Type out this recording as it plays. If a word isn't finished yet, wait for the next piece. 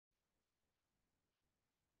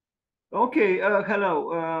Okay,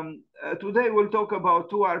 hello. Today we'll talk about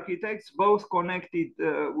two architects, both connected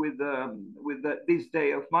with this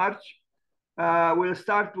day of March. We'll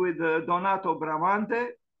start with Donato Bramante,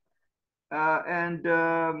 and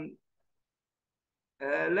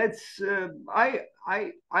let's. I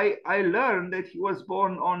learned that he was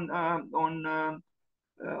born on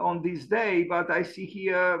this day, but I see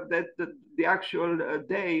here that the actual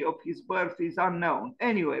day of his birth is unknown.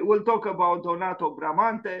 Anyway, we'll talk about Donato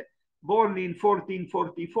Bramante, born in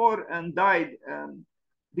 1444 and died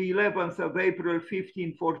the 11th of April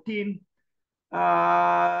 1514.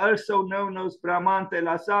 Also known as Bramante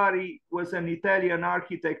Lazzari, was an Italian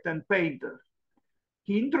architect and painter.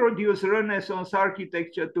 He introduced Renaissance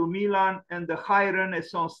architecture to Milan and the high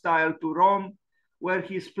Renaissance style to Rome, where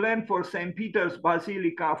his plan for St. Peter's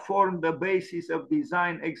Basilica formed the basis of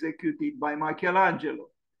design executed by Michelangelo.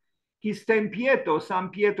 His Tempietto, San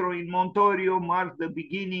Pietro in Montorio, marked the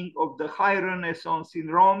beginning of the high Renaissance in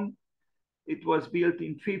Rome. It was built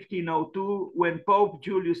in 1502 when Pope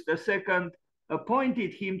Julius II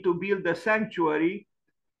appointed him to build a sanctuary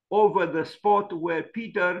over the spot where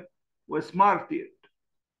Peter was martyred.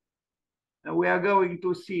 And we are going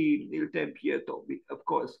to see Il Tempietto, of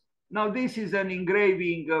course. Now, this is an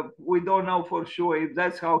engraving. We don't know for sure if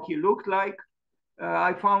that's how he looked like.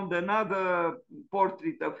 I found another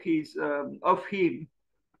portrait of him.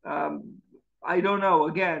 I don't know.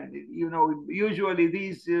 Again, usually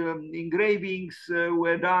these engravings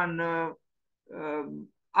were done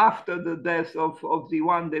after the death of the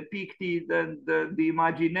one depicted, and the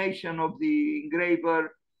imagination of the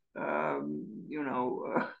engraver,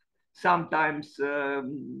 sometimes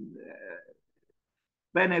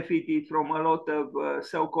benefited from a lot of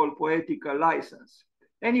so-called poetical license.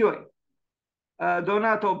 Anyway,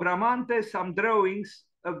 Donato Bramante, some drawings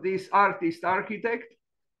of this architect.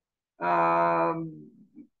 I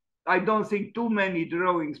don't think too many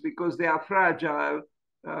drawings because they are fragile,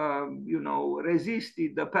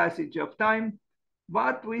 resisted the passage of time.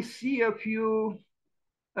 But we see a few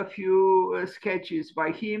sketches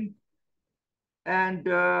by him, and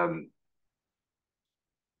a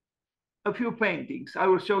few paintings. I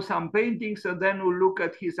will show some paintings and then we'll look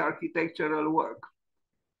at his architectural work.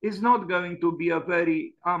 It's not going to be a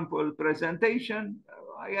very ample presentation.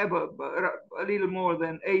 I have a little more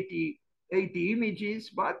than 80 images,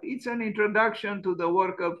 but it's an introduction to the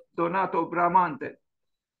work of Donato Bramante.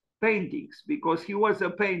 Paintings, because he was a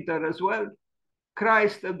painter as well.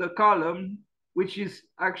 Christ at the Column, which is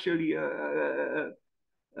actually a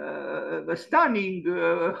stunning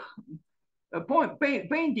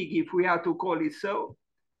painting, if we are to call it so.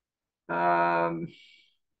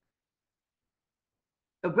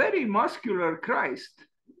 A very muscular Christ,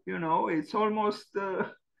 it's almost,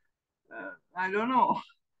 I don't know.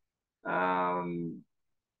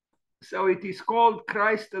 So it is called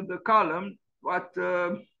Christ at the Column, but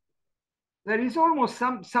there is almost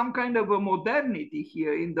some kind of a modernity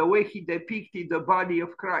here in the way he depicted the body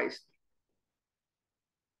of Christ.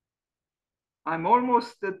 I'm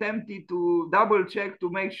almost tempted to double check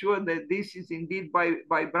to make sure that this is indeed by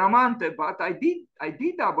Bramante, but I did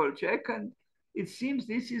double check, and it seems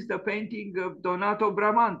this is the painting of Donato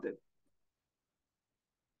Bramante.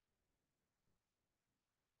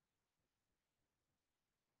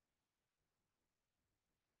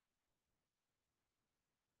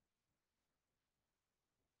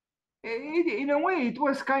 In a way, it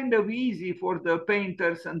was kind of easy for the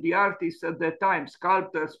painters and the artists at the time,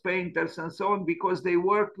 sculptors, painters, and so on, because they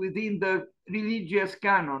worked within the religious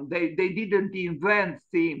canon. They didn't invent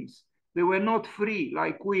themes. They were not free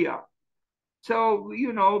like we are. So,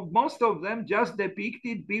 most of them just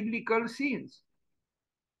depicted biblical scenes.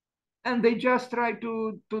 And they just try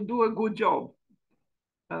to do a good job.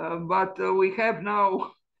 But we have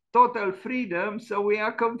now total freedom, so we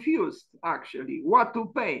are confused, actually, what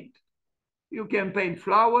to paint. You can paint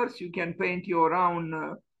flowers, you can paint your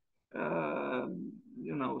own,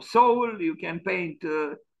 soul, you can paint,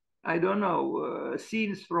 I don't know,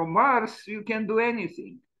 scenes from Mars, you can do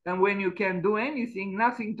anything. And when you can do anything,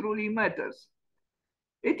 nothing truly matters.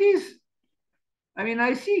 It is,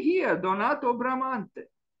 I see here Donato Bramante,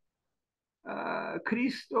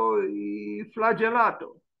 Cristo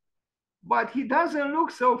flagellato, but he doesn't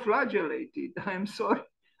look so flagellated. I'm sorry.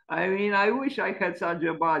 I wish I had such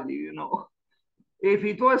a body, If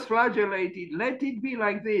it was flagellated, let it be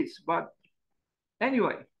like this. But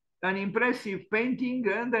anyway, an impressive painting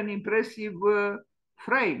and an impressive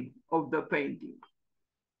frame of the painting.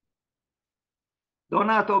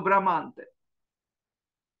 Donato Bramante.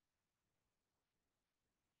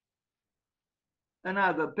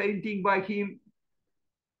 Another painting by him.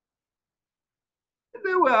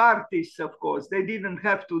 There were artists, of course. They didn't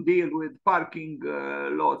have to deal with parking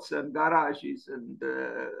lots and garages and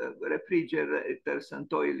refrigerators and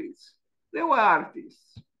toilets. They were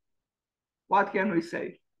artists. What can we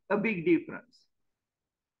say? A big difference.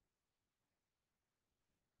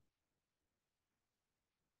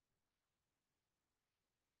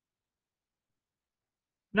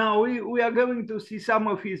 Now we are going to see some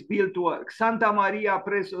of his built work. Santa Maria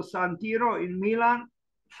presso San Tiro in Milan,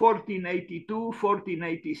 1482,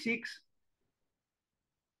 1486.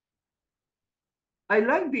 I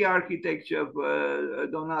like the architecture of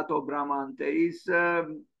Donato Bramante.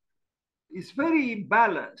 It's very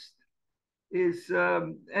balanced.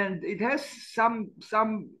 And it has some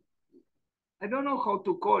I don't know how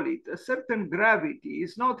to call it, a certain gravity.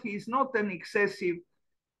 He's not an excessive,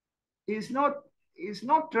 he's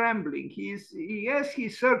not trembling. He has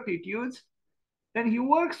his certitudes, and he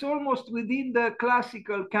works almost within the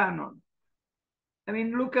classical canon. I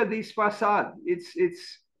mean, look at this facade.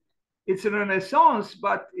 It's Renaissance,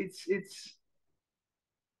 but it's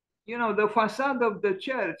you know, the facade of the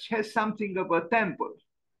church has something of a temple.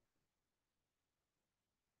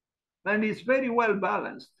 And it's very well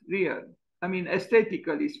balanced, really. I mean,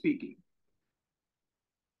 aesthetically speaking.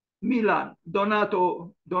 Milan,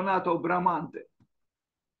 Donato Bramante.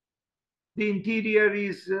 The interior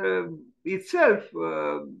is itself,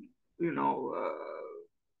 you know,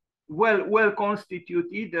 well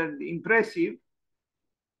constituted and impressive.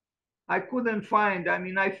 I couldn't find, I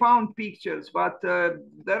mean, I found pictures, but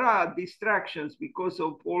there are distractions because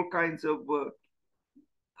of all kinds of,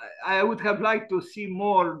 I would have liked to see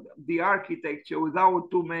more the architecture without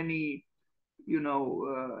too many, you know,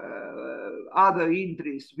 other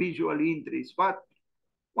interests, visual interests. But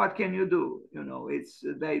what can you do? You know,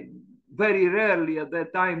 they very rarely at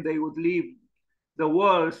that time they would leave the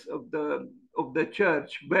walls of the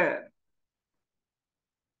church bare.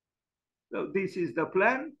 So this is the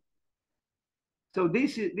plan. So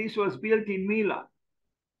this was built in Milan.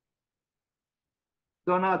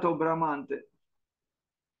 Donato Bramante.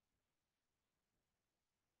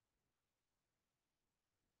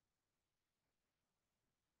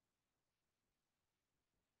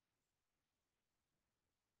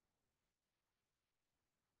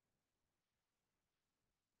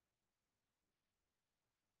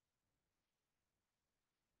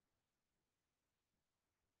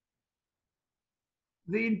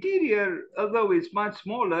 The interior, although it's much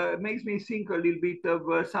smaller, makes me think a little bit of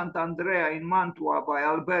Sant'Andrea in Mantua by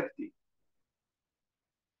Alberti,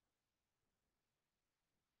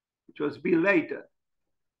 which was built later.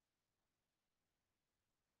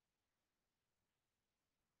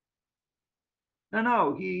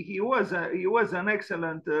 No, he was an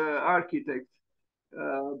excellent architect,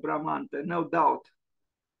 Bramante, no doubt.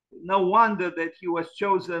 No wonder that he was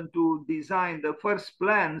chosen to design the first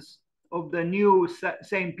plans of the new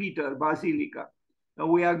St. Peter Basilica.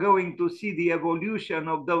 We are going to see the evolution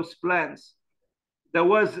of those plans. There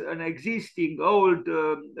was an existing old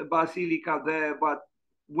basilica there, but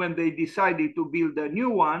when they decided to build a new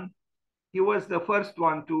one, he was the first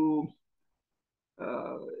one to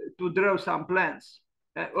draw some plans.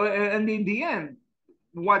 And in the end,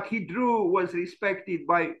 what he drew was respected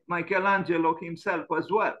by Michelangelo himself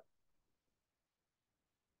as well.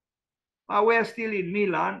 We are still in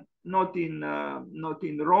Milan, not in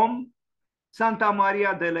Rome. Santa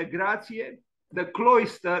Maria delle Grazie, the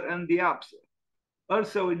cloister and the apse.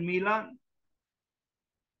 Also in Milan,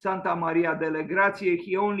 Santa Maria delle Grazie,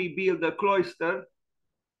 he only built the cloister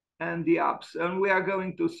and the apse. And we are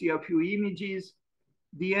going to see a few images,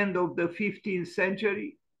 the end of the 15th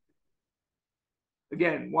century.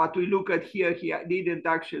 Again, what we look at here, he didn't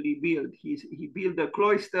actually build. He built the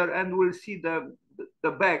cloister, and we'll see the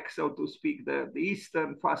back, so to speak, the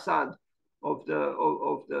eastern facade of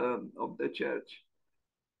the church.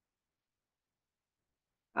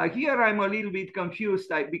 Here I'm a little bit confused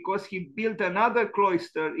because he built another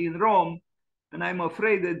cloister in Rome, and I'm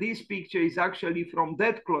afraid that this picture is actually from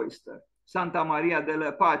that cloister, Santa Maria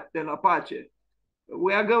della Pace.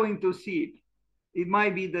 We are going to see it. It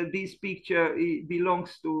might be that this picture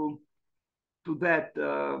belongs to that.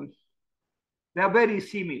 They are very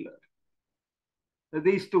similar.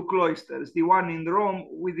 These two cloisters, the one in Rome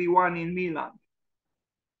with the one in Milan.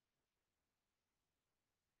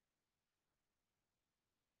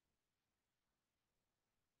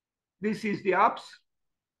 This is the apse.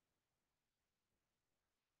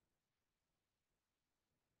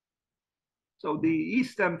 So the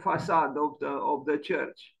eastern facade of the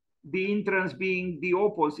church, the entrance being the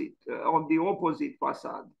opposite, on the opposite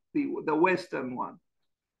facade, the western one.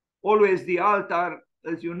 Always the altar,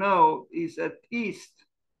 as you know, is at east.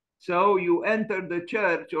 So you enter the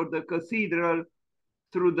church or the cathedral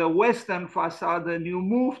through the western facade and you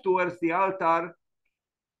move towards the altar,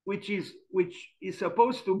 which is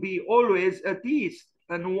supposed to be always at east.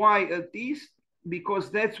 And why at east?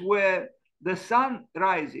 Because that's where the sun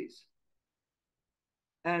rises.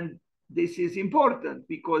 And this is important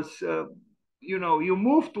because you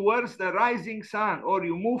move towards the rising sun, or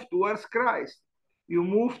you move towards Christ. You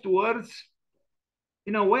move towards,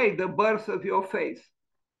 in a way, the birth of your faith.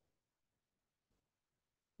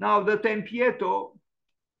 Now the Tempietto,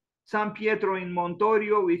 San Pietro in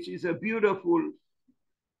Montorio, which is a beautiful,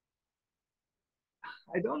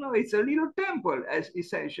 I don't know, it's a little temple, as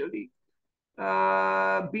essentially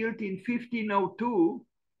built in 1502.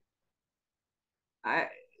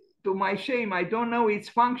 To my shame, I don't know its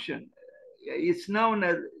function. It's known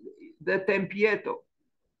as the Tempietto.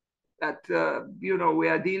 That we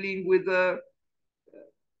are dealing with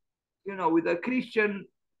with a Christian,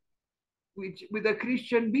 with a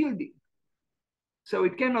Christian building. So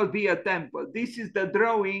it cannot be a temple. This is the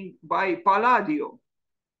drawing by Palladio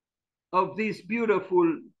of this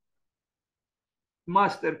beautiful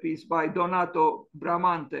masterpiece by Donato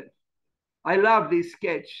Bramante. I love this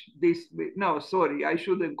sketch. No, sorry, I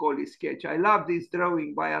shouldn't call it sketch. I love this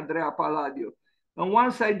drawing by Andrea Palladio. And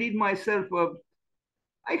once I did myself,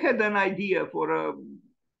 I had an idea for a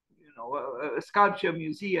sculpture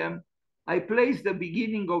museum. I placed the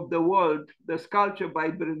beginning of the world, the sculpture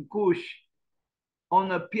by Brancusi,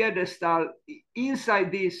 on a pedestal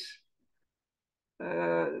inside this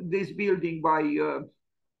building by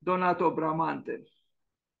Donato Bramante.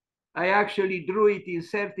 I actually drew it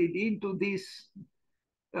inserted into this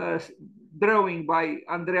drawing by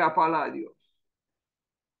Andrea Palladio.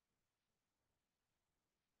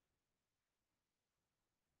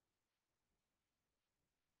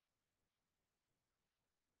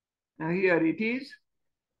 And here it is,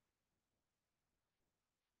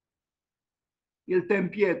 Il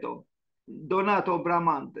Tempietto, Donato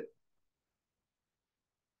Bramante,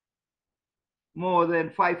 more than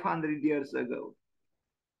 500 years ago.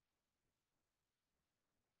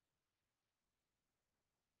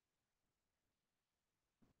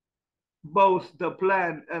 Both the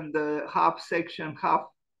plan and the half section, half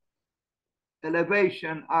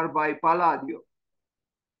elevation are by Palladio.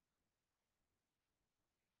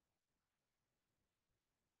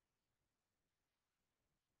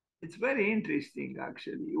 It's very interesting,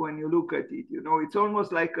 actually, when you look at it. It's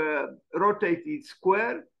almost like a rotated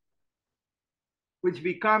square, which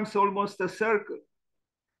becomes almost a circle.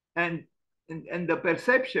 And the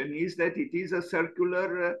perception is that it is a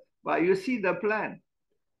circular, but you see the plan.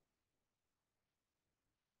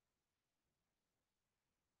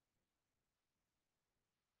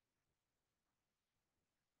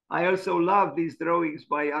 I also love these drawings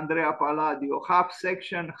by Andrea Palladio, half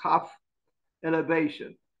section, half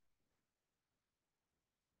elevation.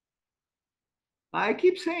 I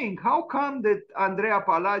keep saying, how come that Andrea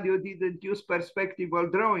Palladio didn't use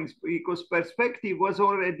perspectival drawings? Because perspective was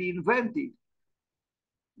already invented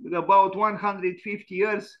about 150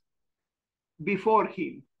 years before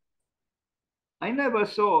him. I never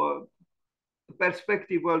saw a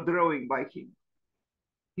perspectival drawing by him.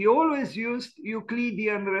 He always used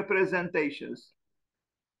Euclidean representations,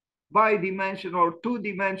 bidimensional,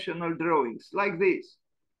 two-dimensional drawings like this.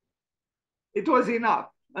 It was enough.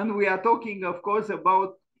 And we are talking, of course,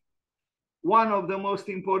 about one of the most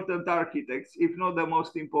important architects, if not the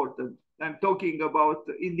most important. I'm talking about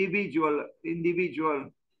individual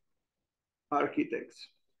architects,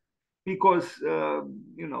 because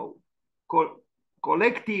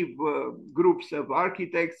collective groups of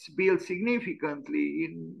architects build significantly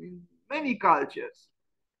in many cultures.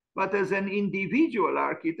 But as an individual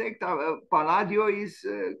architect, Palladio is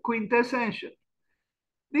quintessential.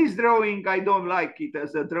 This drawing, I don't like it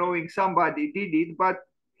as a drawing. Somebody did it, but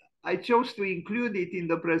I chose to include it in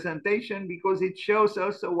the presentation because it shows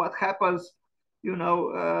also what happens,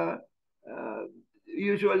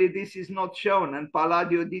 usually this is not shown, and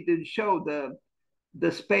Palladio didn't show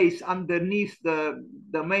the space underneath the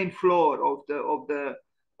main floor of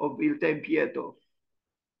Il Tempietto.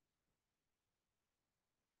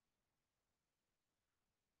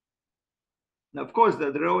 Of course,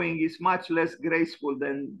 the drawing is much less graceful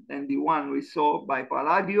than the one we saw by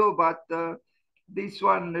Palladio, but this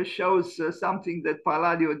one shows something that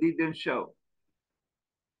Palladio didn't show.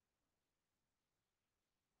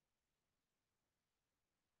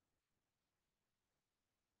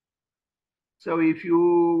 So if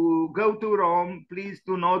you go to Rome, please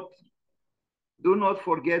do not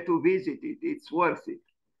forget to visit it. It's worth it.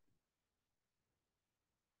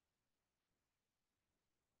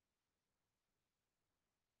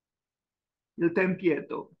 Il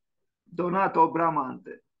Tempietto, Donato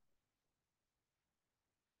Bramante.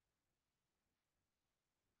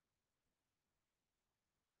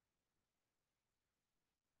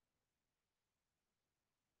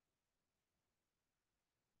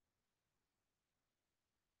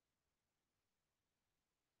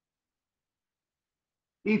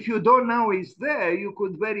 If you don't know it's there, you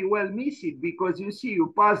could very well miss it because you see,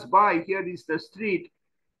 you pass by, here is the street,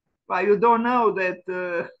 but you don't know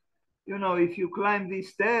that, if you climb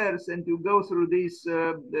these stairs and you go through this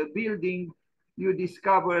the building, you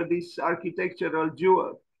discover this architectural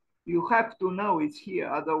jewel. You have to know it's here,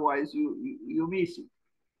 otherwise you miss it.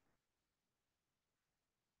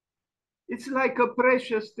 It's like a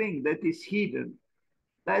precious thing that is hidden.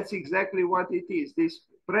 That's exactly what it is. This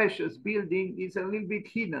precious building is a little bit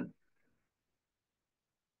hidden.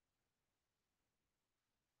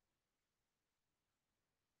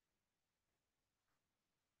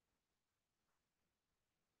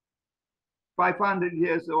 Five hundred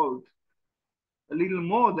years old, a little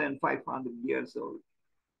more than 500 years old,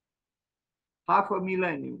 half a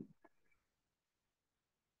millennium,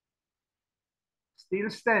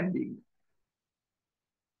 still standing.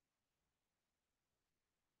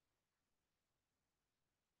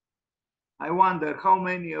 I wonder how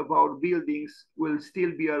many of our buildings will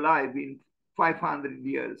still be alive in 500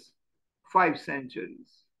 years, 5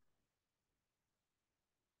 centuries.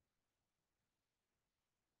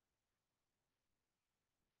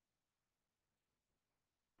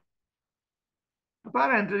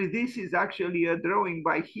 Apparently, this is actually a drawing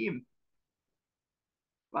by him,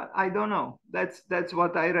 but I don't know. That's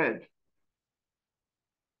what I read.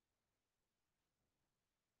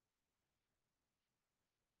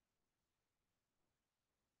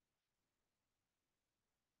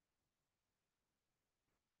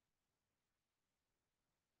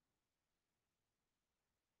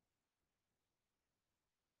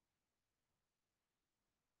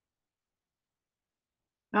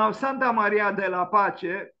 Now, Santa Maria della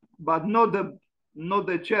Pace, but not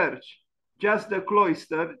the church, just the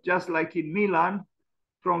cloister, just like in Milan,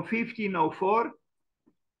 from 1504.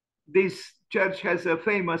 This church has a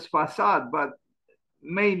famous facade, but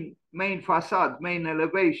main facade, main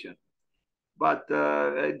elevation, but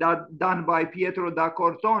that done by Pietro da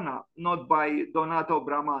Cortona, not by Donato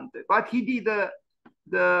Bramante. But he did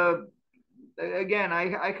the again,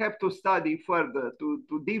 I have to study further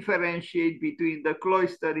to differentiate between the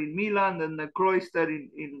cloister in Milan and the cloister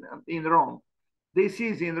in Rome. This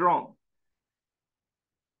is in Rome.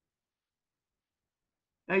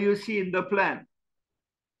 And you see in the plan.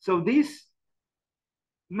 So this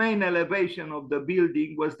main elevation of the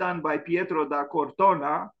building was done by Pietro da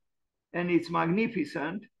Cortona, and it's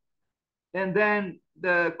magnificent. And then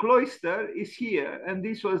the cloister is here, and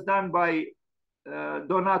this was done by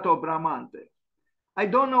Donato Bramante. I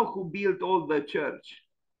don't know who built all the church.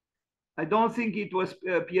 I don't think it was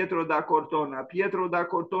Pietro da Cortona. Pietro da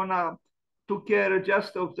Cortona took care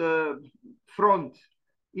just of the front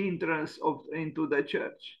entrance into the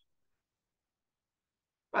church.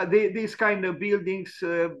 But these kind of buildings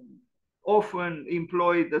often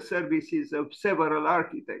employ the services of several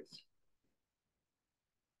architects.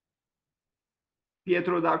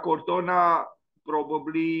 Pietro da Cortona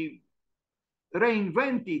probably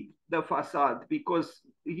reinvented the facade because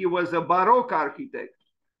he was a Baroque architect,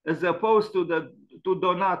 as opposed to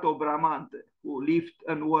Donato Bramante, who lived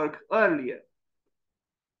and worked earlier.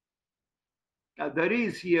 There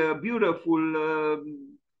is here a beautiful,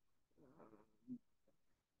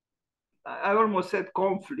 I almost said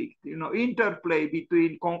conflict, interplay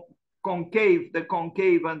between the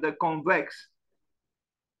concave and the convex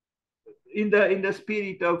in the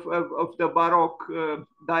spirit of the Baroque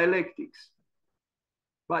dialectics.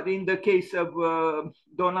 But in the case of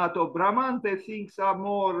Donato Bramante, things are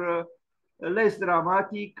more less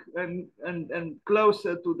dramatic and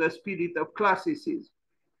closer to the spirit of classicism.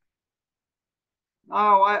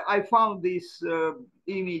 Now, I found this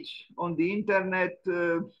image on the internet.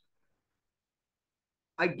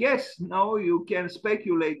 I guess now you can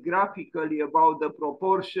speculate graphically about the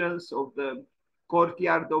proportions of the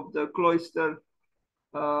courtyard of the cloister.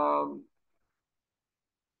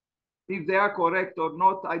 If they are correct or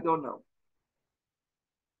not, I don't know.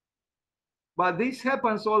 But this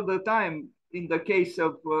happens all the time in the case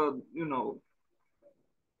of,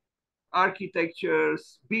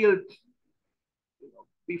 architectures built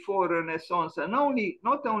before Renaissance, and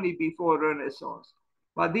not only before Renaissance,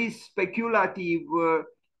 but this speculative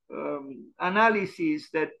analysis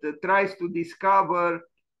that tries to discover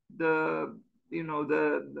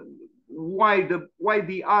why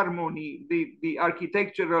the harmony, the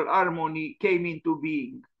architectural harmony came into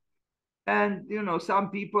being. And,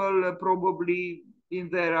 some people probably in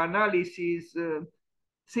their analysis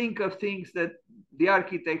think of things that the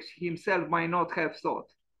architect himself might not have thought.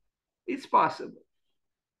 It's possible.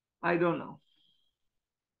 I don't know.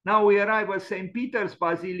 Now we arrive at St. Peter's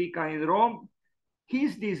Basilica in Rome.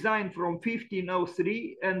 He's designed from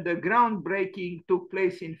 1503 and the groundbreaking took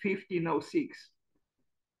place in 1506.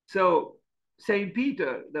 So St.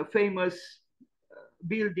 Peter, the famous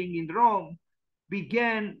building in Rome,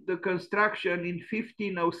 began the construction in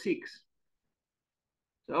 1506.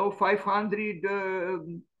 So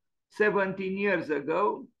 517 years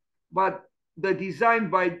ago, but the design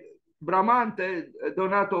by Bramante,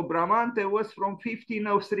 Donato Bramante, was from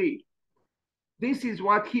 1503. This is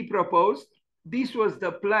what he proposed. This was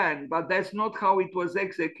the plan, but that's not how it was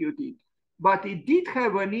executed. But it did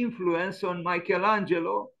have an influence on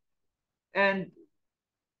Michelangelo, and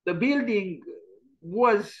the building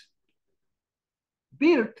was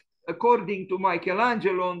built according to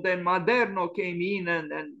Michelangelo, and then Maderno came in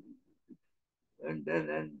and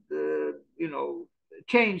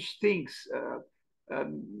changed things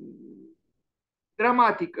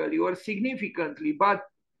dramatically or significantly. But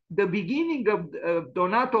the beginning of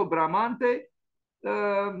Donato Bramante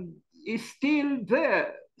is still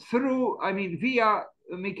there via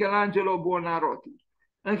Michelangelo Buonarroti.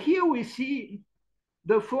 And here we see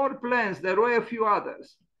the four plans. There were a few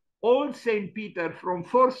others. Old St. Peter from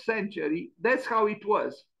 4th century, that's how it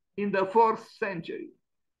was in the 4th century.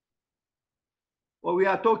 Well, we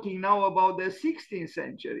are talking now about the 16th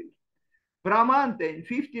century. Bramante in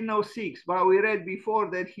 1506, but we read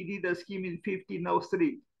before that he did a scheme in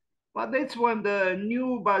 1503. But that's when the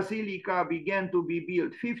new basilica began to be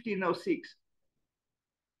built, 1506.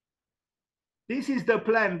 This is the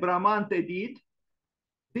plan Bramante did.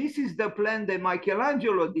 This is the plan that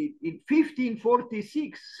Michelangelo did in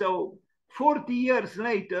 1546. So 40 years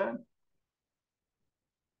later,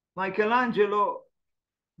 Michelangelo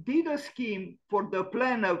did a scheme for the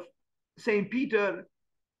plan of St. Peter,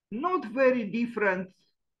 not very different,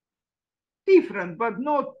 but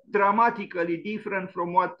not dramatically different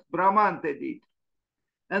from what Bramante did.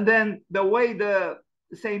 And then the way the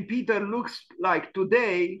St. Peter looks like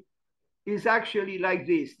today is actually like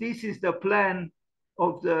this. This is the plan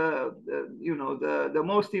of the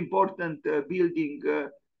most important building,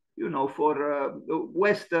 for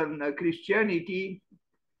Western Christianity,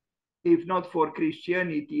 if not for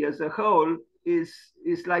Christianity as a whole, is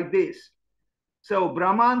like this. So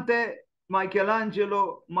Bramante,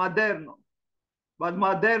 Michelangelo, Maderno. But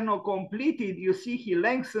Maderno completed, you see, he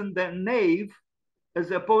lengthened the nave as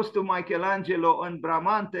opposed to Michelangelo and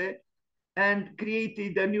Bramante, and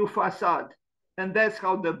created a new facade. And that's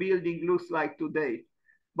how the building looks like today.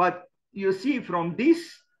 But you see, from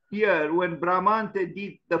this year, when Bramante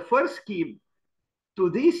did the first scheme, to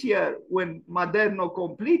this year, when Maderno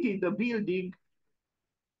completed the building,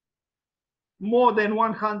 more than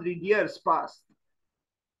 100 years passed.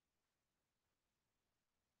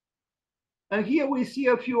 And here we see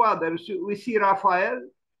a few others. We see Raphael,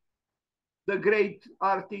 the great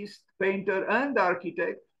artist, painter, and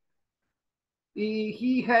architect.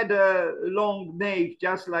 He had a long nave,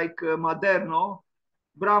 just like Maderno.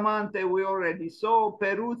 Bramante, we already saw.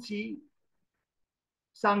 Peruzzi,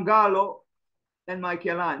 Sangallo, and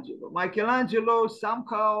Michelangelo. Michelangelo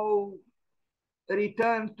somehow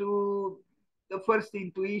returned to the first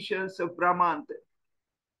intuitions of Bramante.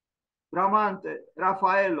 Bramante,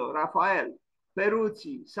 Raphael,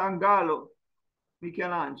 Peruzzi, Sangallo,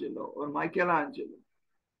 Michelangelo.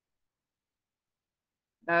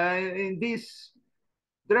 In this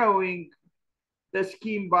drawing, the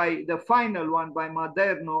scheme the final one by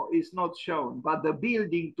Maderno is not shown, but the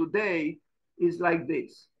building today is like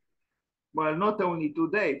this. Well, not only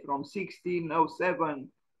today, from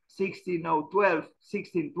 1607,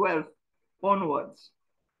 1612 onwards.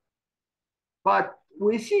 But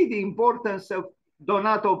we see the importance of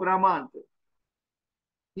Donato Bramante.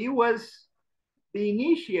 He was the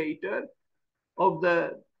initiator of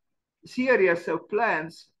the series of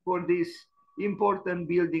plans for this important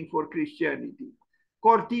building for Christianity.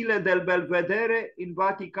 Cortile del Belvedere in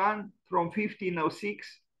Vatican from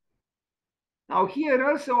 1506. Now here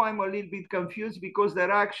also I'm a little bit confused because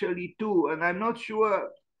there are actually two, and I'm not sure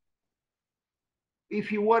if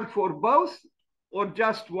he worked for both or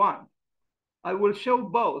just one. I will show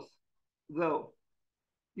both though.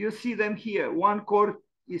 You see them here. One court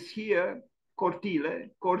is here, Cortile,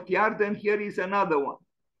 courtyard, and here is another one.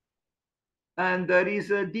 And there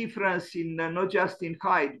is a difference in not just in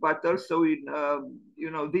height, but also in,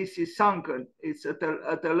 this is sunken. It's at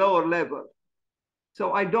a lower level.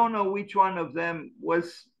 So I don't know which one of them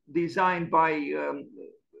was designed by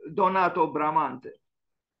Donato Bramante.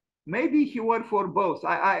 Maybe he worked for both.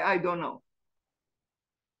 I don't know.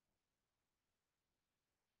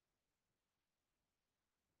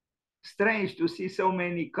 Strange to see so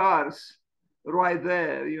many cars right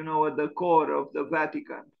there, you know, at the core of the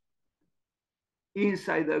Vatican,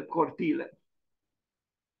 inside the cortile.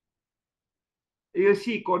 You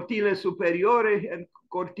see cortile superiore and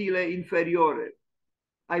cortile inferiore.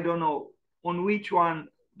 I don't know on which one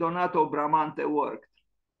Donato Bramante worked.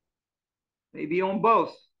 Maybe on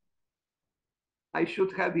both. I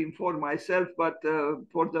should have informed myself, but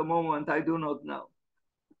for the moment, I do not know.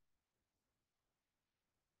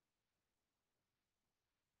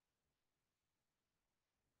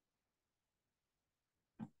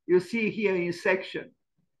 You see here in section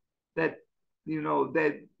that, you know,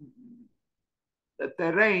 that the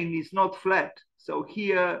terrain is not flat. So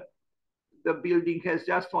here the building has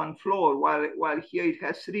just one floor, while here it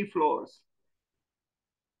has 3 floors.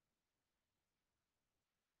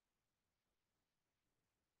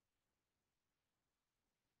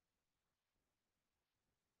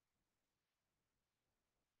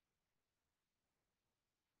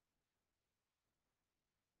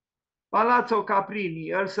 Palazzo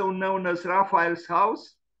Caprini, also known as Raphael's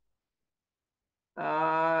house,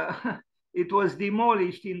 it was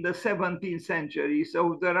demolished in the 17th century.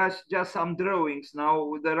 So there are just some drawings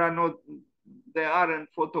now. There aren't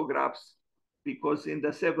photographs because in the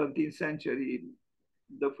 17th century,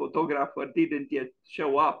 the photographer didn't yet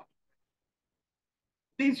show up.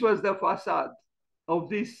 This was the facade of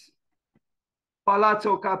this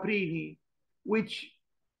Palazzo Caprini, which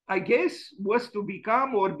I guess was to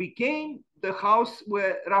become or became the house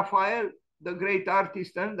where Raphael, the great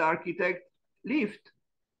artist and architect, lived.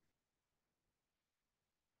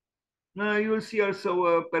 Now you will see also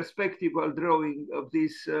a perspectival drawing of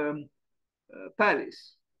this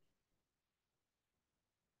palace.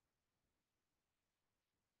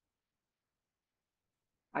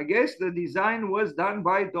 I guess the design was done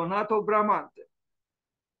by Donato Bramante.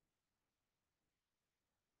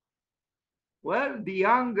 Well, the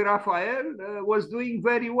young Raphael was doing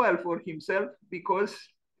very well for himself because,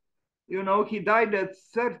 you know, he died at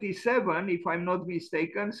 37, if I'm not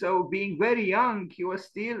mistaken. So being very young, he was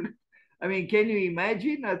still, I mean, can you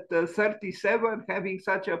imagine at 37 having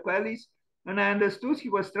such a palace? And I understood he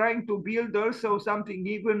was trying to build also something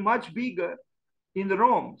even much bigger in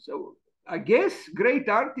Rome. So I guess great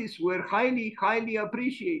artists were highly, highly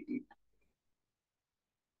appreciated.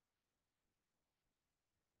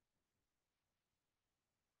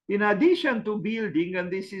 In addition to building,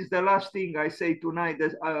 and this is the last thing I say tonight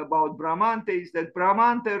about Bramante, is that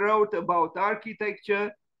Bramante wrote about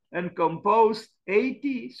architecture and composed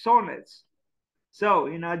 80 sonnets. So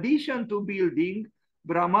in addition to building,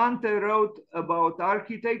 Bramante wrote about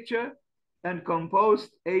architecture and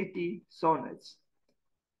composed 80 sonnets.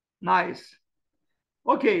 Nice.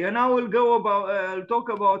 Okay, and I will go about, I'll talk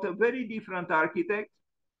about a very different architect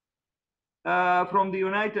from the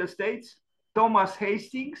United States, Thomas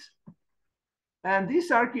Hastings. And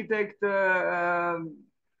this architect, I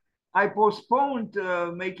postponed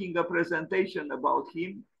making a presentation about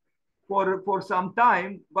him for some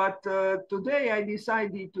time, but today I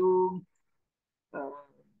decided to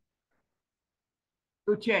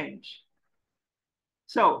change.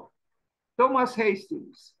 So, Thomas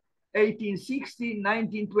Hastings,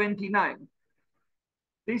 1860-1929.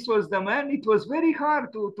 This was the man. It was very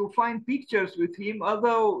hard to find pictures with him,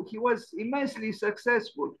 although he was immensely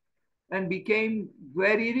successful and became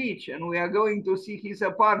very rich. And we are going to see his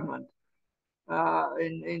apartment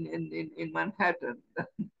in Manhattan,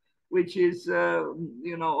 which is,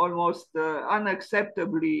 you know, almost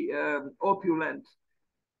unacceptably opulent.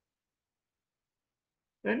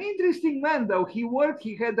 An interesting man, though. He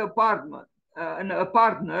had a partner,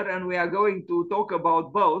 and we are going to talk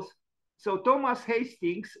about both. So Thomas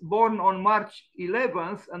Hastings, born on March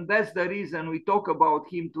 11th, and that's the reason we talk about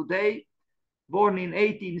him today, born in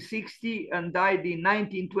 1860 and died in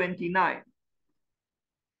 1929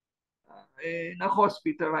 in a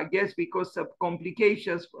hospital, I guess, because of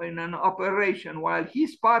complications in an operation, while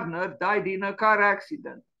his partner died in a car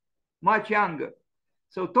accident, much younger.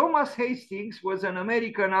 So Thomas Hastings was an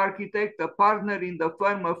American architect, a partner in the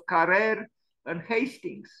firm of Carrere and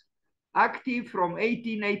Hastings, active from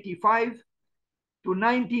 1885 to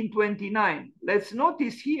 1929. Let's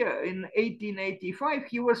notice here in 1885,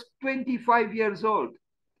 he was 25 years old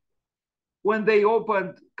when they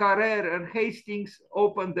opened, Carrere and Hastings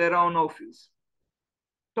opened their own office.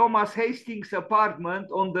 Thomas Hastings'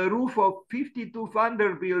 apartment on the roof of 52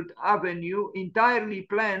 Vanderbilt Avenue, entirely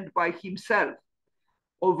planned by himself.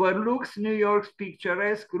 overlooks New York's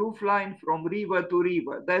picturesque roofline from river to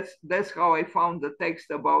river. That's how I found the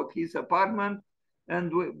text about his apartment.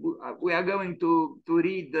 And we are going to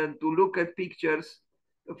read and to look at pictures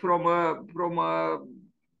from a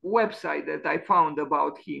website that I found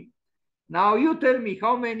about him. Now you tell me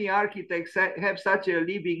how many architects have such a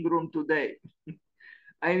living room today?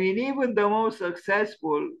 I mean, even the most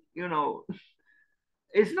successful, you know,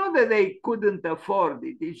 it's not that they couldn't afford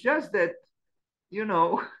it. It's just that, you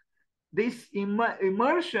know, this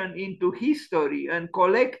immersion into history and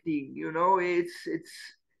collecting, you know, it's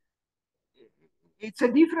a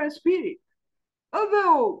different spirit.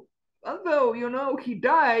 Although you know, he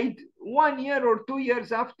died 1 year or 2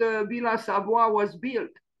 years after Villa Savoie was built.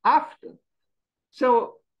 After,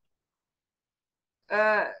 so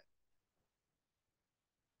uh,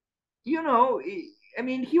 you know, I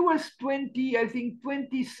mean, he was 20, I think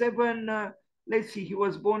 27. Let's see, he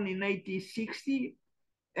was born in 1860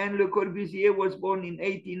 and Le Corbusier was born in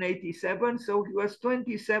 1887. So he was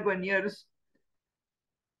 27 years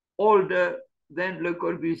older than Le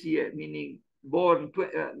Corbusier, meaning born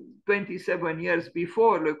 27 years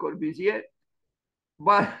before Le Corbusier.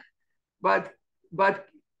 But, but, but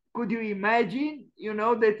could you imagine, you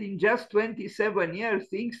know, that in just 27 years,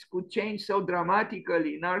 things could change so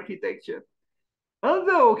dramatically in architecture?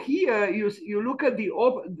 Although here you look at the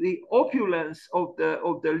opulence of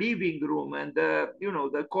the living room and the, you know,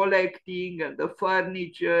 the collecting and the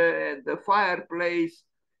furniture and the fireplace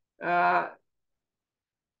uh,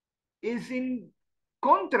 is in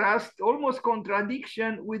contrast, almost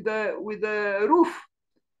contradiction with the roof,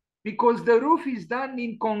 because the roof is done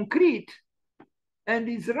in concrete and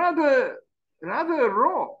is rather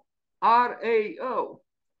raw, RAO.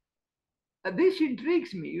 This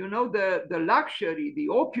intrigues me, you know, the luxury, the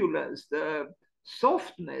opulence, the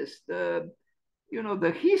softness, the, you know,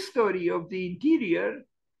 the history of the interior,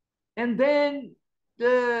 and then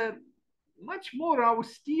the much more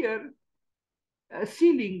austere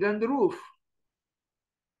ceiling and roof.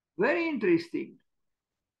 Very interesting.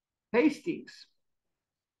 Hastings,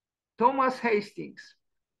 Thomas Hastings.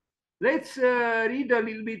 Let's read a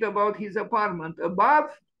little bit about his apartment. Above,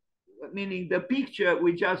 meaning the picture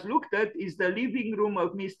we just looked at, is the living room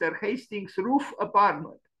of Mr. Hastings' roof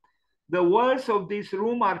apartment. The walls of this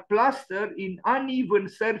room are plastered in uneven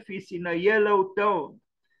surface in a yellow tone.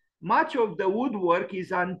 Much of the woodwork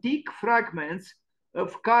is antique fragments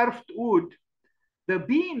of carved wood. The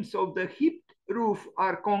beams of the hipped roof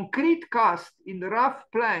are concrete cast in rough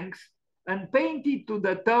planks and painted to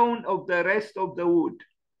the tone of the rest of the wood.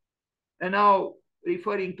 And now,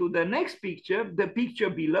 referring to the next picture, the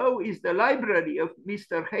picture below is the library of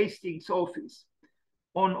Mr. Hastings' office.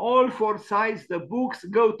 On all four sides, the books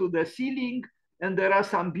go to the ceiling, and there are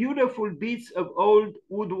some beautiful bits of old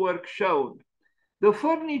woodwork shown. The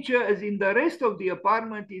furniture, as in the rest of the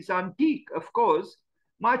apartment, is antique, of course,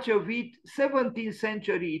 much of it 17th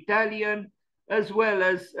century Italian, as well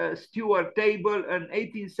as a Stuart table, an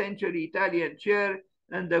 18th century Italian chair,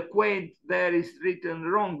 and the quaint, there is written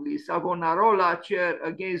wrongly, Savonarola chair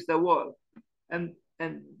against the wall. And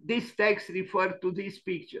this text referred to this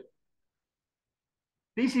picture.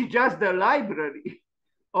 This is just the library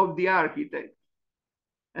of the architect.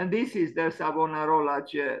 And this is the Savonarola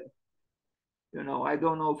chair. You know, I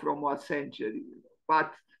don't know from what century,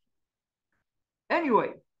 but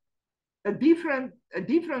anyway, a different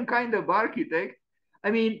kind of architect.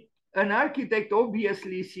 I mean, an architect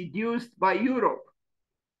obviously seduced by Europe.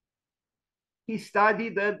 He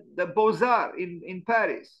studied at the Beaux-Arts in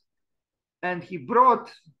Paris, and he brought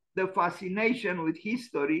the fascination with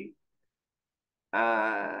history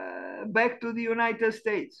back to the United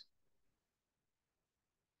States.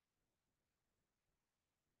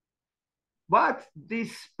 But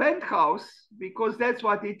this penthouse, because that's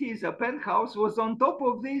what it is, a penthouse, was on top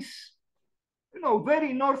of this, you know,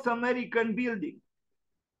 very North American building.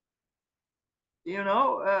 You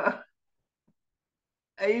know,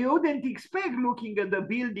 you wouldn't expect, looking at the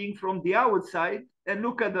building from the outside and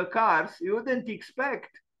look at the cars, you wouldn't expect,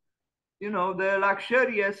 you know, the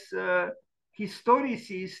luxurious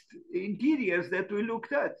historicist interiors that we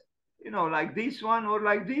looked at, you know, like this one or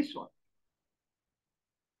like this one.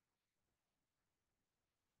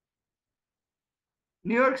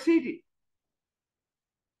 New York City.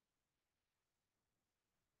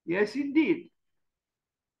 Yes, indeed.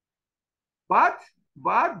 But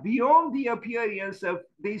beyond the appearance of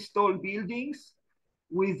these tall buildings,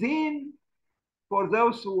 within, for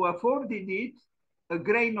those who afforded it, a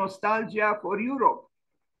great nostalgia for Europe.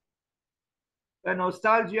 A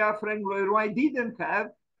nostalgia Frank Lloyd Wright didn't have,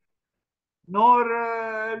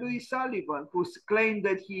 nor Louis Sullivan, who claimed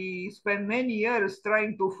that he spent many years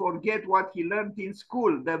trying to forget what he learned in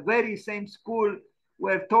school, the very same school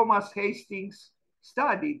where Thomas Hastings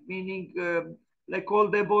studied, meaning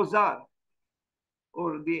l'École des Beaux-Arts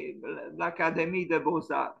or the l'Académie des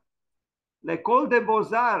Beaux-Arts. L'École des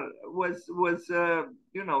Beaux-Arts was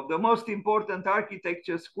the most important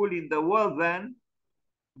architecture school in the world then,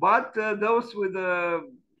 but those with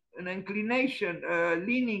an inclination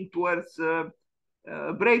leaning towards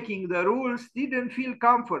breaking the rules didn't feel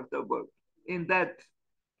comfortable in that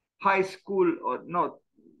high school, or not,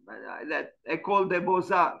 that École des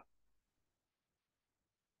Beaux-Arts.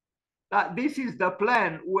 This is the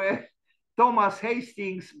plan where Thomas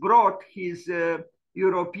Hastings brought his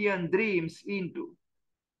European dreams into.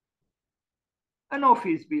 An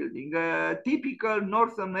office building, a typical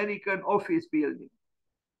North American office building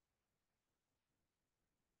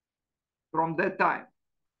from that time.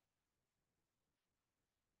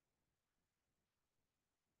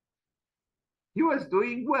 He was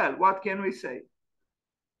doing well, what can we say?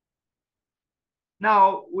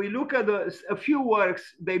 Now we look at a few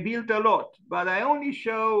works, they built a lot, but I only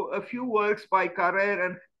show a few works by Carrère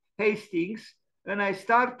and Hastings, and I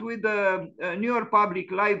start with the New York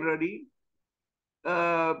Public Library,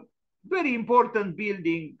 very important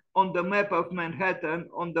building on the map of Manhattan,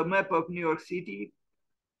 on the map of New York City.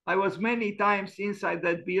 I was many times inside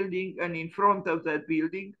that building and in front of that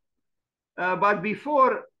building. But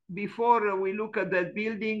before we look at that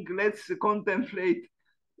building, let's contemplate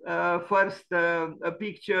first a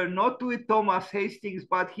picture not with Thomas Hastings,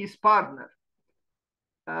 but his partner,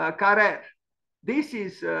 Carrère.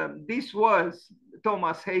 This was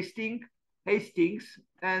Thomas Hastings,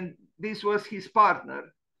 and this was his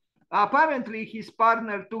partner. Apparently, his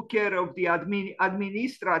partner took care of the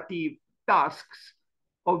administrative tasks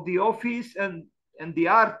of the office, and the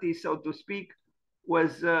artist, so to speak,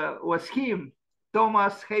 was him,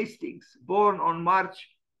 Thomas Hastings, born on March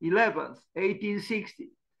 11th, 1860.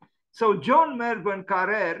 So John Mervyn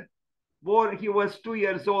Carrère, he was 2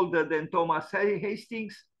 years older than Thomas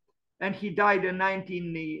Hastings, and he died in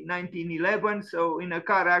 1911, so in a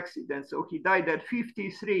car accident. So he died at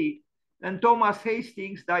 53, and Thomas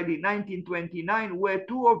Hastings died in 1929, were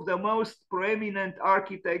two of the most prominent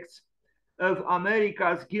architects of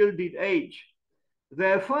America's Gilded Age.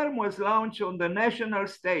 Their firm was launched on the national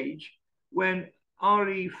stage when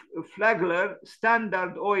Henry Flagler,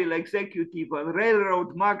 Standard Oil executive and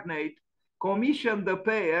railroad magnate, commissioned the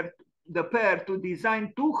pair to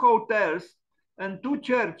design two hotels and two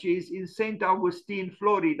churches in St. Augustine,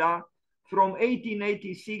 Florida, from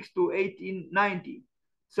 1886 to 1890.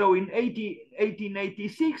 So in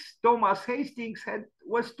 1886, Thomas Hastings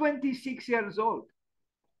was 26 years old,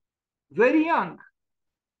 very young.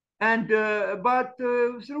 And but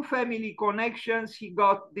through family connections, he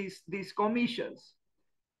got these commissions.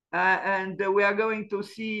 And we are going to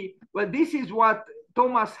see, well, this is what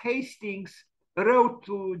Thomas Hastings wrote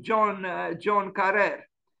to John Carrère.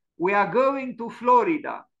 We are going to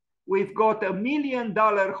Florida. We've got $1 million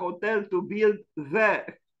hotel to build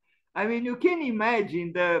there. I mean, you can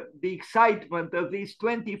imagine the excitement of this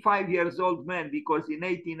 25 years old man, because in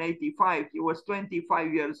 1885, he was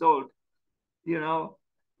 25 years old,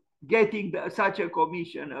 getting such a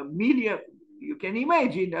commission, $1 million. You can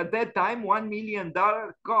imagine at that time, $1 million,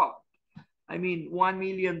 God. I mean, $1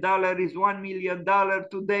 million is $1 million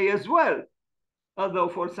today as well. Although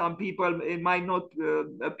for some people it might not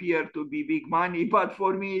appear to be big money, but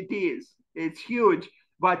for me it is. It's huge.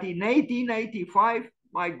 But in 1885,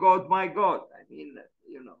 my God, I mean,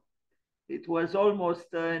 it was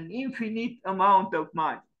almost an infinite amount of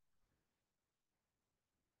money.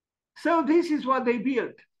 So this is what they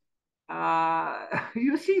built.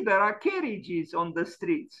 You see, there are carriages on the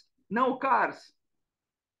streets, no cars.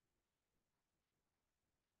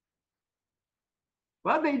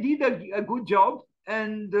 But they did a good job.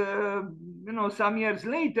 And, some years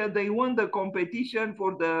later, they won the competition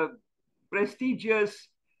for the prestigious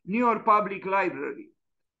New York Public Library,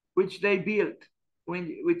 which they built,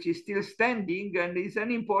 which is still standing and is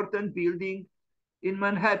an important building in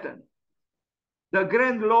Manhattan. The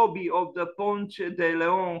grand lobby of the Ponce de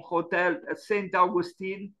Leon Hotel at St.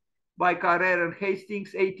 Augustine by Carrère and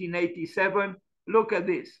Hastings, 1887. Look at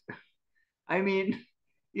this. I mean,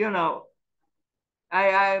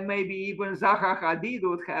 I maybe even Zaha Hadid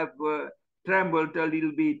would have trembled a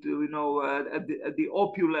little bit, at the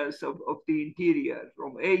opulence of the interior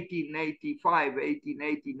from 1885,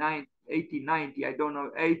 1889, 1890, I don't know,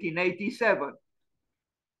 1887.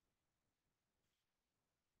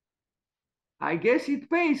 I guess it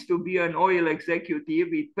pays to be an oil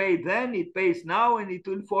executive. It paid then, it pays now, and it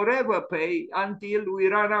will forever pay until we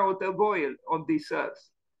run out of oil on this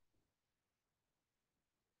earth.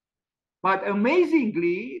 But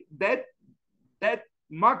amazingly, that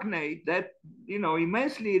magnate, that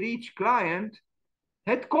immensely rich client,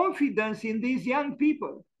 had confidence in these young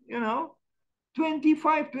people,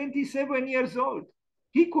 25, 27 years old.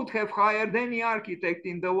 He could have hired any architect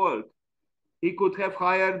in the world. He could have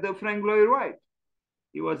hired the Frank Lloyd Wright.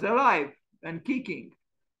 He was alive and kicking.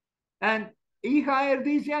 And he hired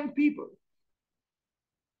these young people.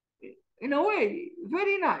 In a way,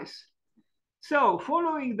 very nice. So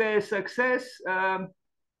following the success,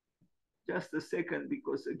 just a second,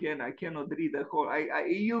 because again, I cannot read the whole,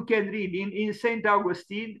 you can read, in St.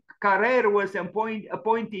 Augustine, Carrere was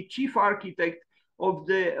appointed chief architect of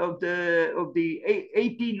the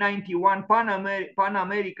 1891 Pan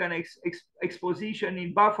American Exposition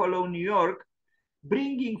in Buffalo, New York,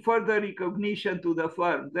 bringing further recognition to the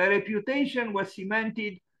firm. The reputation was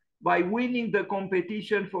cemented by winning the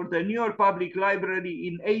competition for the New York Public Library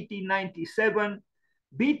in 1897,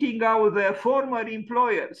 beating out their former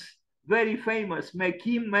employers, very famous,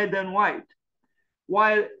 McKim, Med and White.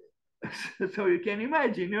 While, so you can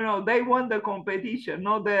imagine, they won the competition,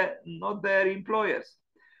 not their employers.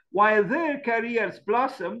 While their careers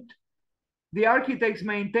blossomed, the architects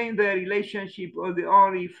maintained their relationship with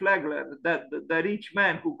Henri Flagler, the rich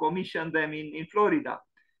man who commissioned them in Florida.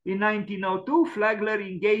 In 1902, Flagler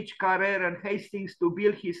engaged Carrere and Hastings to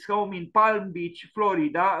build his home in Palm Beach,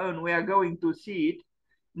 Florida, and we are going to see it,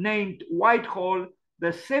 named Whitehall.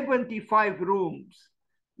 The 75 rooms,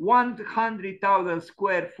 100,000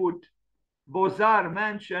 square foot Beaux-Arts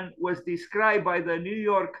mansion was described by the New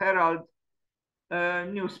York Herald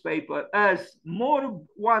newspaper as more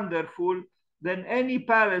wonderful than any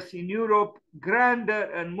palace in Europe, grander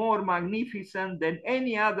and more magnificent than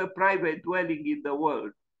any other private dwelling in the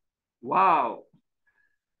world. Wow.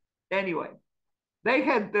 Anyway, they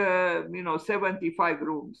had 75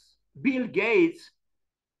 rooms. Bill Gates,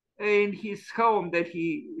 in his home that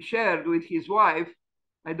he shared with his wife,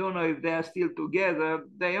 I don't know if they are still together,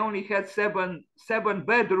 they only had seven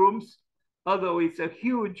bedrooms, although it's a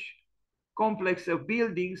huge complex of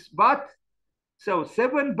buildings, but so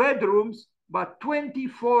 7 bedrooms, but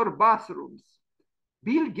 24 bathrooms.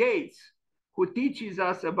 Bill Gates, who teaches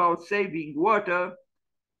us about saving water,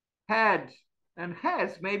 had and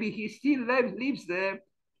has, maybe he still lives there,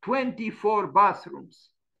 24 bathrooms.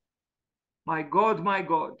 My God, my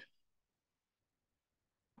God.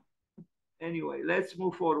 Anyway, let's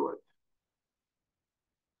move forward.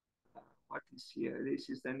 What is here? This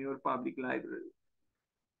is the New York Public Library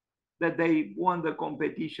that they won the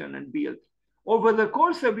competition and built. Over the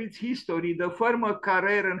course of its history, the firm of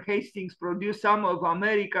Carrere and Hastings produced some of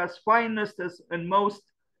America's finest and most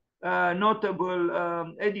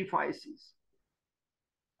notable edifices.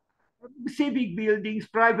 Civic buildings,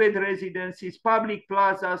 private residences, public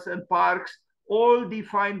plazas, and parks, all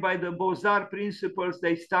defined by the Beaux-Arts principles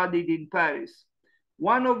they studied in Paris.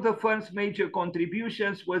 One of the firm's major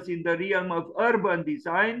contributions was in the realm of urban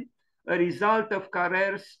design, a result of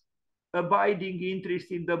Carrere's abiding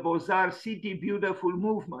interest in the Beaux-Arts City Beautiful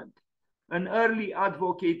movement. An early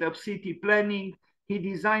advocate of city planning, he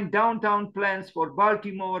designed downtown plans for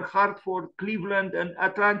Baltimore, Hartford, Cleveland, and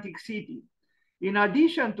Atlantic City. In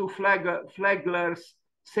addition to Flagler's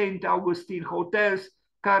St. Augustine hotels,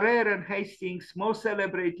 Carrere and Hastings' most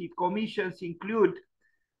celebrated commissions include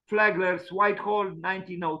Flagler's Whitehall,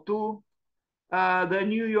 1902, the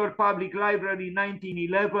New York Public Library,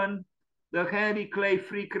 1911, the Henry Clay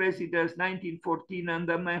Frick Residence, 1914, and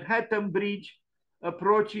the Manhattan Bridge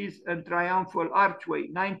Approaches and Triumphal Archway,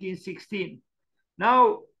 1916.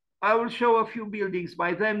 Now, I will show a few buildings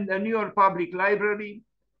by them. The New York Public Library,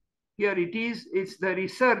 here it is. It's the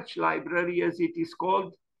Research Library, as it is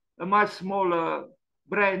called. A much smaller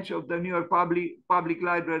branch of the New York Public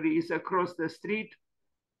Library is across the street.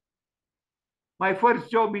 My first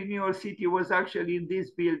job in New York City was actually in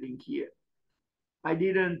this building here. I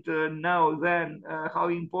didn't know then how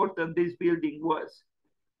important this building was.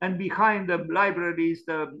 And behind the library is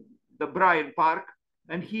the Bryant Park.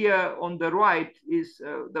 And here on the right is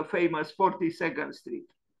the famous 42nd Street.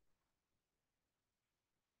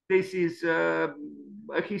 This is a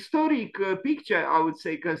historic picture, I would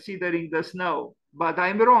say, considering the snow. But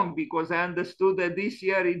I'm wrong, because I understood that this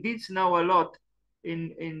year it did snow a lot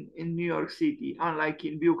in New York City, unlike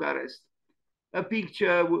in Bucharest. A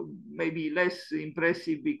picture maybe less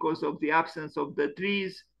impressive because of the absence of the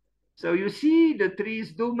trees. So you see, the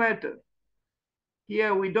trees do matter.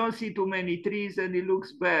 Here we don't see too many trees and it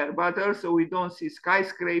looks bare, but also we don't see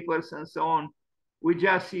skyscrapers and so on. We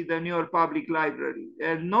just see the New York Public Library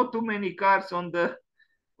and not too many cars on the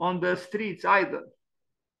streets either.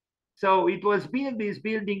 So it was built, this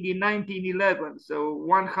building in 1911, so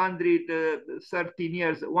 113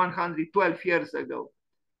 years, 112 years ago.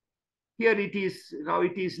 Here it is how